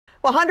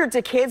Well, hundreds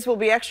of kids will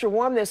be extra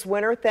warm this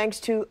winter thanks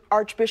to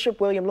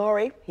Archbishop William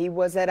Lori. He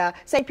was at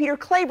St. Peter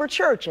Claver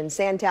Church in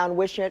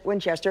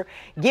Sandtown-Winchester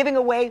giving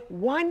away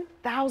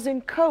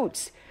 1,000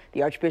 coats.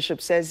 The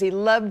Archbishop says he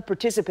loved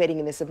participating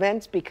in this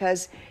event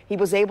because he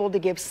was able to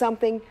give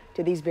something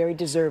to these very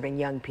deserving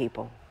young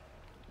people.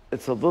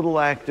 It's a little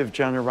act of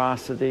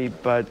generosity,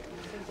 but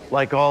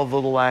like all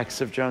little acts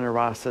of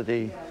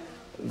generosity,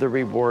 the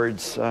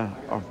rewards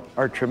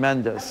are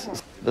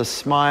tremendous. The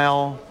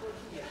smile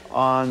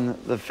on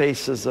the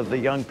faces of the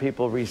young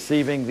people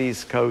receiving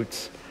these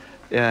coats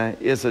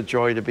is a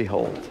joy to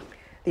behold.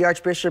 The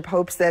Archbishop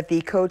hopes that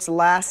the coats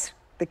last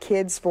the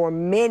kids for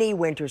many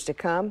winters to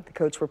come. The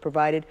coats were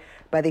provided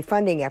by the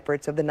funding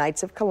efforts of the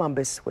Knights of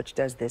Columbus, which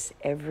does this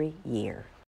every year.